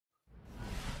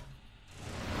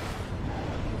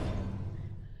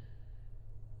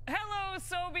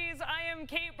Sobeys, I am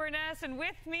Kate Beirness, and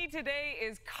with me today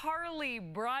is Carly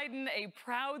Bryden, a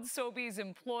proud Sobeys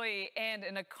employee and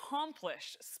an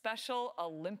accomplished Special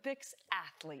Olympics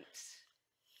athlete.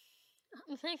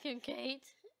 Thank you, Kate,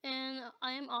 and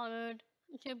I am honored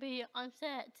to be on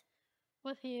set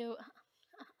with you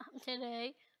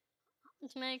today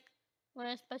to make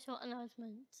my special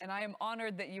announcement. And I am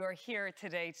honored that you are here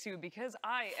today, too, because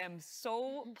I am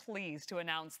so pleased to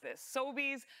announce this.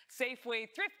 Sobeys, Safeway,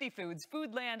 Thrifty Foods,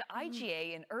 Foodland,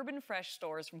 IGA, and Urban Fresh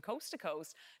stores from coast to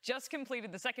coast just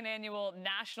completed the second annual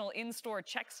National In-Store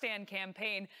Check Stand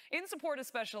campaign in support of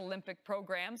Special Olympic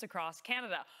programs across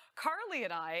Canada. Carly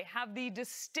and I have the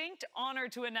distinct honor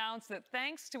to announce that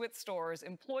thanks to its stores,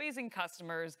 employees, and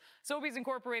customers, Sobeys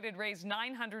Incorporated raised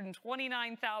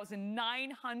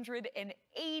 $929,980.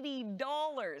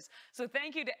 So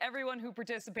thank you to everyone who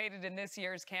participated in this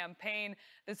year's campaign.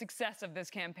 The success of this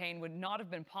campaign would not have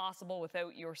been possible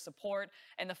without your support,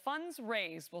 and the funds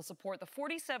raised will support the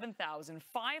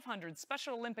 47,500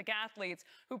 Special Olympic athletes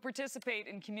who participate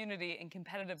in community and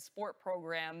competitive sport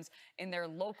programs in their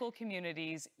local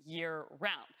communities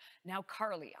year-round. Now,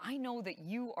 Carly, I know that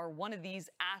you are one of these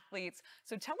athletes,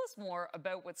 so tell us more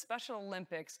about what Special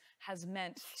Olympics has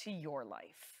meant to your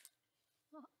life.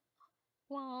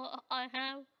 Well, I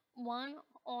have one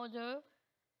older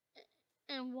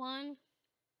and one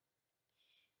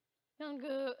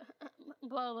younger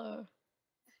brother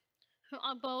who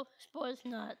are both sports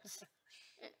nuts.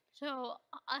 So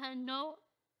I had no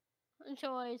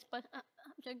choice but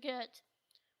to get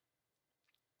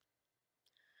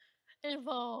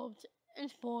involved in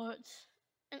sports,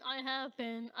 and I have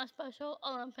been a Special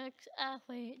Olympics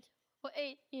athlete for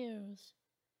 8 years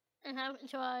and have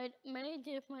tried many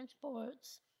different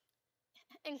sports,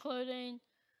 including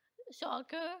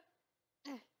soccer,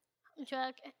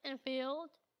 track and field,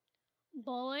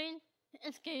 bowling,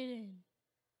 and skating.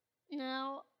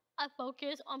 Now I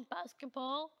focus on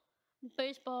basketball,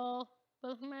 baseball,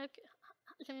 rhythmic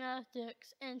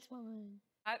gymnastics, and swimming.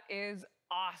 That is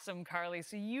awesome, Carly.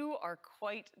 So you are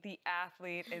quite the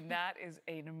athlete, and that is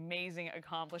an amazing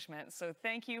accomplishment. So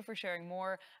thank you for sharing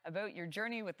more about your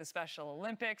journey with the Special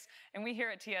Olympics. And we here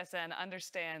at TSN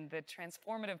understand the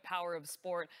transformative power of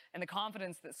sport and the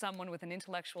confidence that someone with an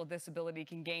intellectual disability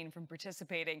can gain from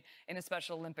participating in a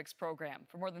Special Olympics program.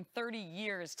 For more than 30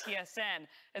 years, TSN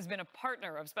has been a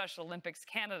partner of Special Olympics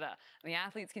Canada. And the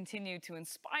athletes continue to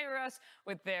inspire us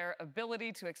with their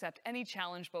ability to accept any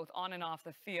challenge both on and off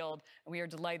the field. And we are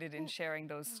delighted in sharing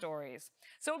those stories.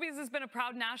 Sobeys has been a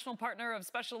proud national partner of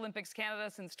Special Olympics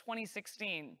Canada since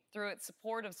 2016. Through its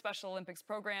support of Special Olympics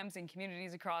programs in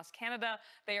communities across Canada,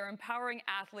 they are empowering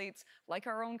athletes like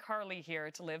our own Carly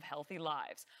here to live healthy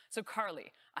lives. So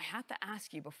Carly, I have to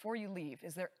ask you before you leave,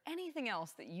 is there anything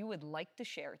else that you would like to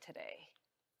share today?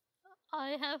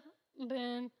 I have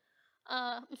been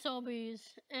a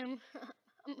Sobeys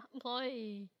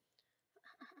employee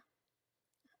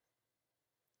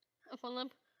for the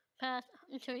past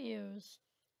 2 years,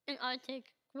 and I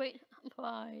take great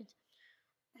pride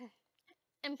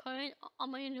in putting on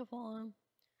my uniform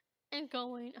and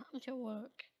going to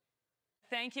work.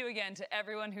 Thank you again to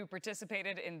everyone who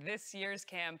participated in this year's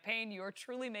campaign. You're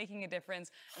truly making a difference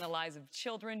in the lives of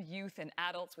children, youth, and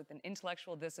adults with an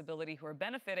intellectual disability who are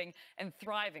benefiting and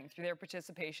thriving through their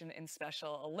participation in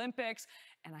Special Olympics.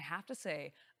 And I have to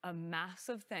say, a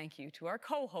massive thank you to our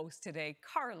co-host today,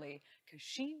 Carly, because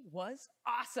she was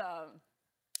awesome.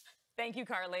 Thank you,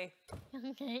 Carly.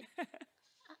 Okay.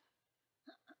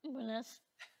 Buenas.